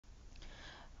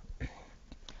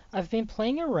I've been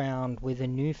playing around with a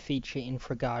new feature in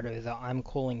Frogatto that I'm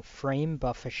calling frame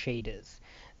buffer shaders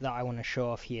that I want to show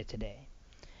off here today.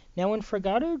 Now when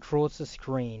Frogatto draws the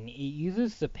screen, it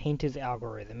uses the painter's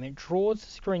algorithm. It draws the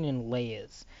screen in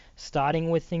layers, starting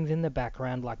with things in the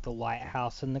background like the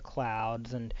lighthouse and the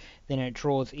clouds, and then it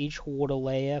draws each water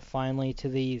layer finally to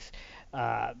these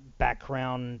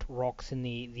background rocks in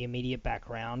the immediate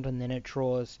background, and then it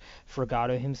draws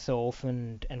Frogatto himself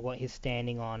and what he's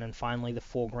standing on, and finally the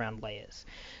foreground layers.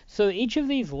 So each of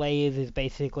these layers is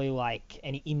basically like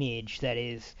an image that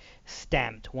is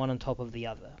stamped one on top of the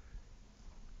other.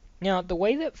 Now, the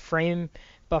way that frame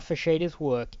buffer shaders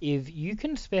work is you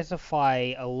can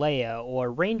specify a layer or a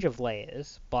range of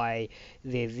layers by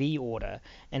their Z order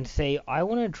and say, I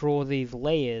want to draw these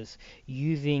layers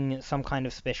using some kind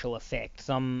of special effect,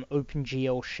 some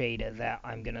OpenGL shader that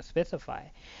I'm going to specify.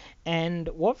 And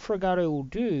what Frogatto will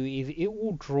do is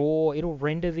it'll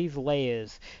render these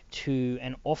layers to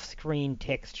an off-screen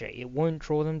texture. It won't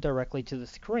draw them directly to the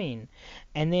screen.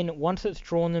 And then once it's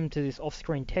drawn them to this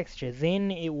off-screen texture,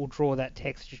 then it will draw that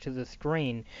texture to the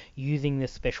screen using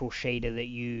this special shader that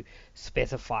you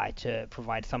specify to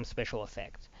provide some special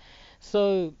effect.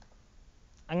 So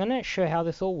I'm going to show how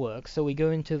this all works. So we go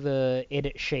into the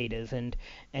edit shaders, and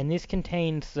this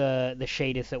contains the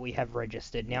shaders that we have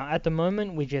registered. Now at the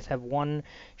moment we just have one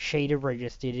shader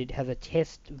registered. It has a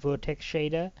test vertex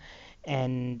shader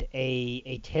and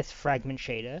a test fragment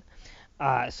shader.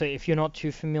 So if you're not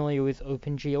too familiar with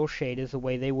OpenGL shaders, the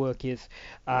way they work is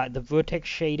the vertex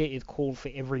shader is called for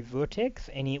every vertex,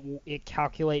 and it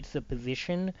calculates the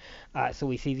position. So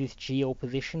we see this GL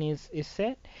position is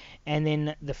set, and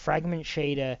then the fragment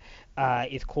shader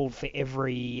is called for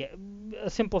every. A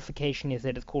simplification is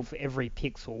that it's called for every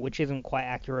pixel, which isn't quite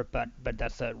accurate, but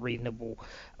that's a reasonable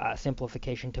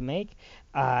simplification to make.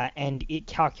 And it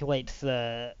calculates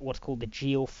what's called the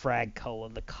geofrag color,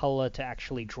 the color to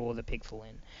actually draw the pixel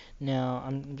in. Now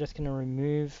I'm just going to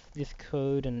remove this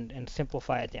code and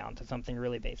simplify it down to something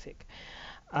really basic.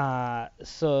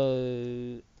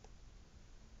 So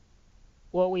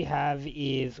what we have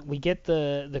is we get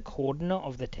the coordinate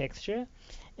of the texture,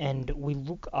 and we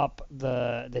look up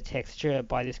the texture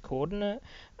by this coordinate,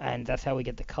 and that's how we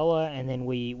get the color, and then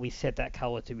we set that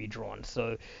color to be drawn.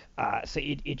 So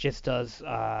it just does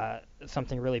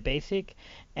something really basic,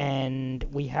 and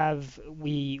we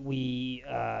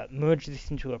merge this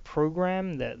into a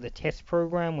program, the test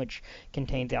program, which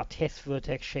contains our test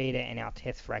vertex shader and our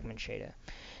test fragment shader.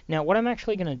 Now what I'm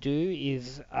actually going to do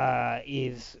is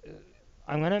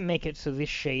I'm going to make it so this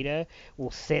shader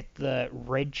will set the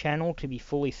red channel to be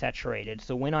fully saturated.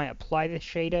 So when I apply this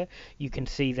shader, you can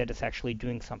see that it's actually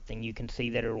doing something. You can see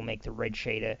that it will make the red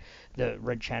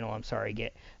channel,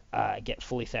 get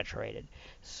fully saturated.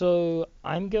 So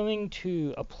I'm going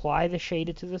to apply the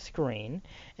shader to the screen,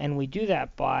 and we do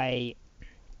that by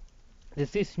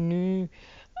there's this new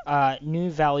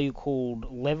value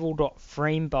called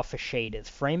level.framebuffer shaders.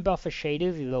 Framebuffer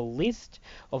shaders is a list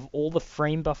of all the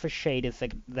framebuffer shaders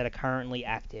that are currently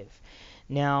active.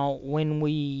 Now, when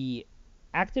we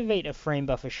activate a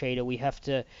framebuffer shader, we have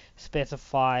to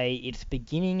specify its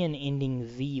beginning and ending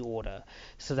Z order.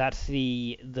 So that's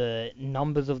the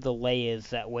numbers of the layers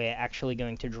that we're actually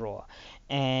going to draw.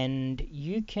 And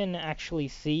you can actually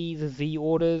see the Z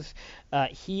orders.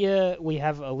 Here we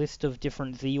have a list of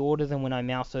different Z orders, and when I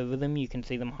mouse over them, you can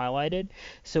see them highlighted.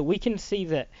 So we can see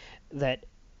that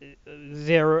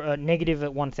negative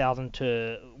at 1000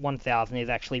 to 1000 is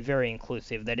actually very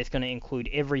inclusive. That is going to include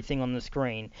everything on the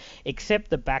screen, except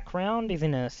the background is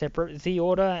in a separate Z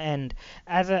order. And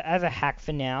as a hack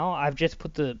for now, I've just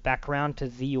put the background to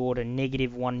Z order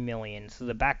negative 1,000,000. So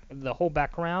the whole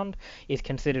background is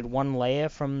considered one layer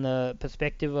from the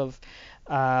perspective of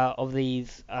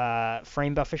these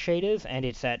frame buffer shaders, and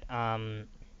it's at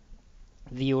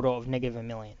the order of negative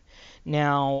 1,000,000.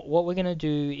 Now, what we're going to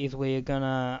do is we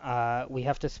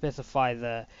have to specify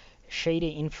the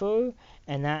shader info,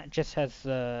 and that just has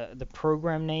the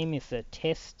program name is the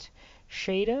test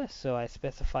shader, so I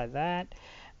specify that.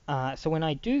 So when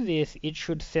I do this, it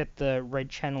should set the red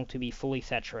channel to be fully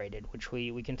saturated, which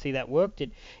we can see that worked.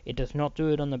 It does not do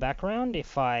it on the background.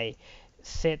 If I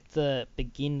set the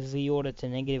begin Z order to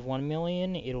negative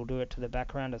 1,000,000, it'll do it to the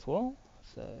background as well.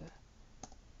 So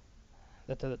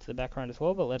that does it to the background as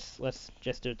well, but let's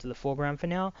just do it to the foreground for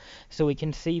now. So we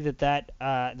can see that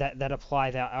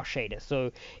applies our shader.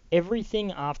 So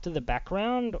everything after the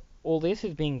background, all this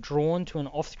is being drawn to an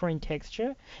off-screen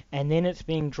texture, and then it's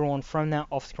being drawn from that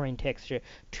off-screen texture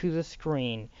to the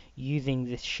screen using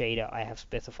this shader I have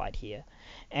specified here.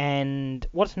 And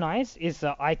what's nice is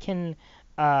that I can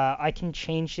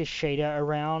change this shader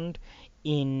around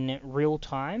in real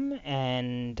time,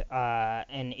 and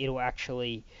it'll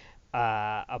actually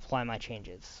apply my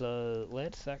changes. So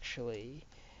let's actually,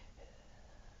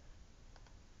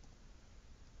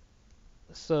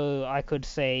 so I could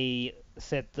say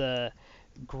set the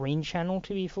green channel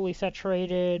to be fully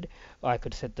saturated, or I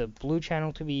could set the blue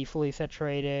channel to be fully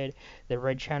saturated, the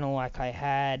red channel like I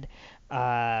had,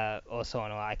 or so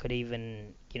on. Or I could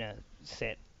even,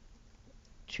 set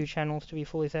two channels to be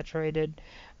fully saturated.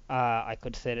 I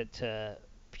could set it to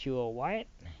pure white.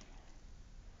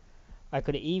 I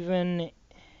could even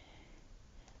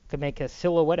make a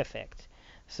silhouette effect.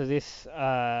 So this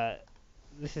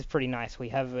is pretty nice. We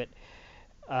have it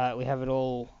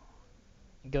all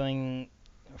going.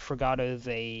 Frogatto's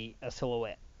a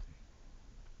silhouette.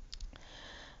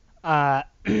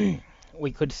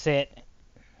 We could set,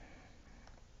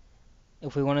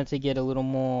 if we wanted to get a little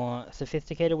more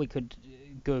sophisticated, we could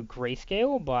go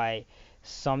grayscale by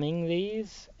summing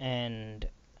these, and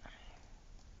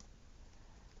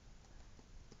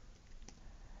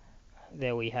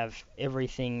there we have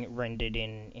everything rendered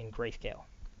in grayscale.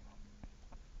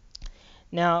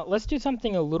 Now let's do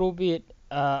something a little bit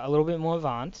more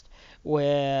advanced,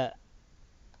 where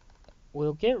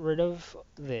we'll get rid of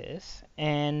this,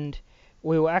 and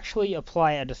we will actually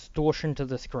apply a distortion to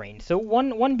the screen. So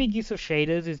one big use of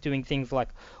shaders is doing things like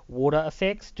water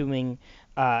effects, doing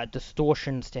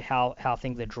distortions to how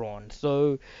things are drawn.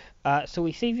 So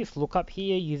we see this lookup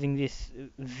here using this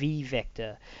V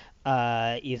vector.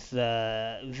 Is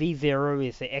the V0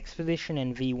 is the X position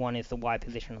and V1 is the Y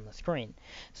position on the screen.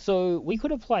 So we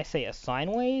could apply, say, a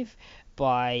sine wave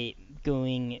by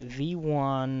going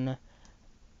V1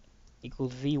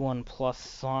 equals V1 plus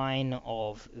sine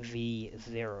of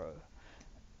V0.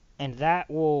 And that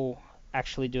will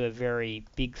actually do a very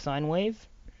big sine wave.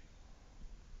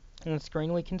 On the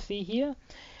screen we can see here.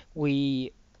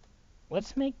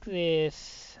 Let's make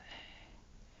this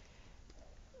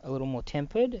a little more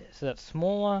tempered, so that's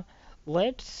smaller.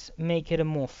 Let's make it a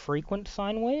more frequent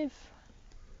sine wave.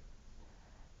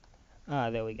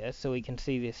 There we go. So we can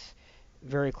see this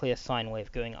very clear sine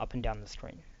wave going up and down the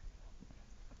screen.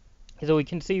 So we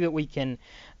can see that we can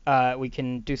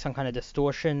do some kind of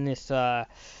distortion. This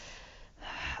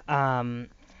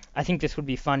I think this would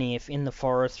be funny if in the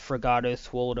forest Frogatto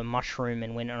swallowed a mushroom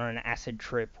and went on an acid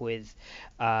trip with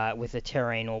the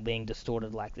terrain all being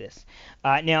distorted like this.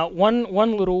 Now, one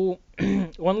little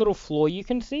one little flaw you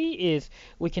can see is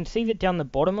we can see that down the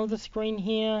bottom of the screen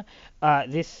here,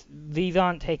 these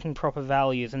aren't taking proper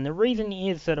values, and the reason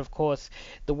is that, of course,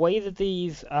 the way that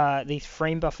these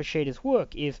frame buffer shaders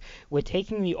work is we're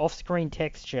taking the off-screen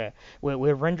texture,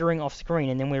 we're rendering off-screen,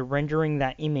 and then we're rendering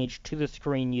that image to the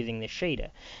screen using the shader.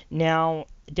 Now,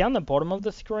 down the bottom of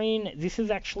the screen, this is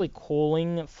actually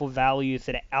calling for values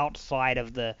that are outside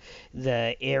of the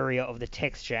area of the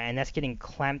texture, and that's getting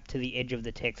clamped to the edge of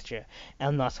the texture,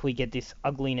 and thus we get this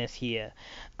ugliness here.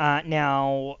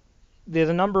 Now, there's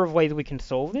a number of ways we can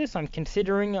solve this. I'm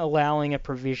considering allowing a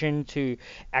provision to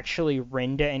actually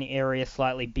render an area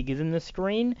slightly bigger than the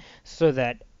screen so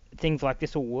that things like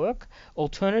this will work.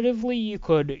 Alternatively, you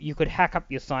could hack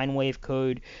up your sine wave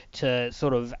code to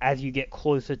sort of, as you get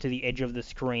closer to the edge of the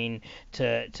screen,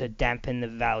 to dampen the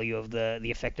value of the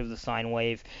effect of the sine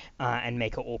wave, and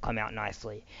make it all come out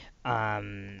nicely.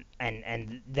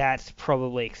 And that's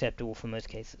probably acceptable for most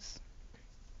cases.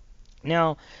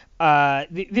 Now,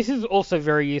 this is also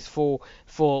very useful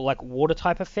for like water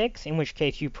type effects, in which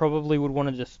case you probably would want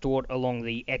to distort along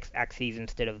the x-axis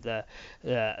instead of the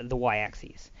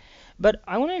y-axis. But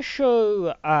I want to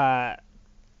show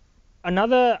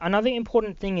another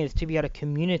important thing is to be able to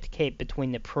communicate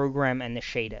between the program and the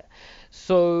shader.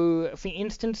 So, for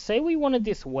instance, say we wanted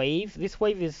this wave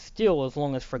is still as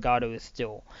long as Frogatto is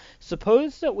still.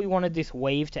 Suppose that we wanted this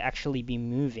wave to actually be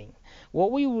moving.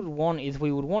 What we would want is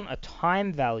we would want a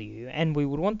time value, and we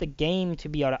would want the game to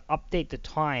be able to update the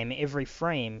time every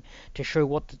frame to show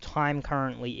what the time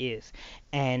currently is,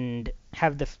 and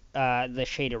have the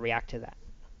shader react to that.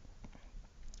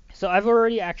 So I've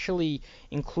already actually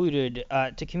included,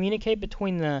 to communicate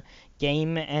between the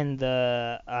game and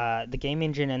the game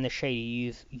engine and the shader, you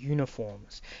use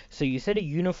uniforms. So you set a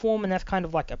uniform, and that's kind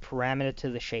of like a parameter to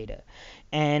the shader.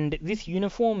 And this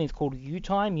uniform is called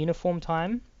utime, uniform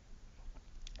time.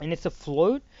 And it's a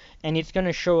float, and it's going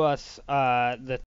to show us the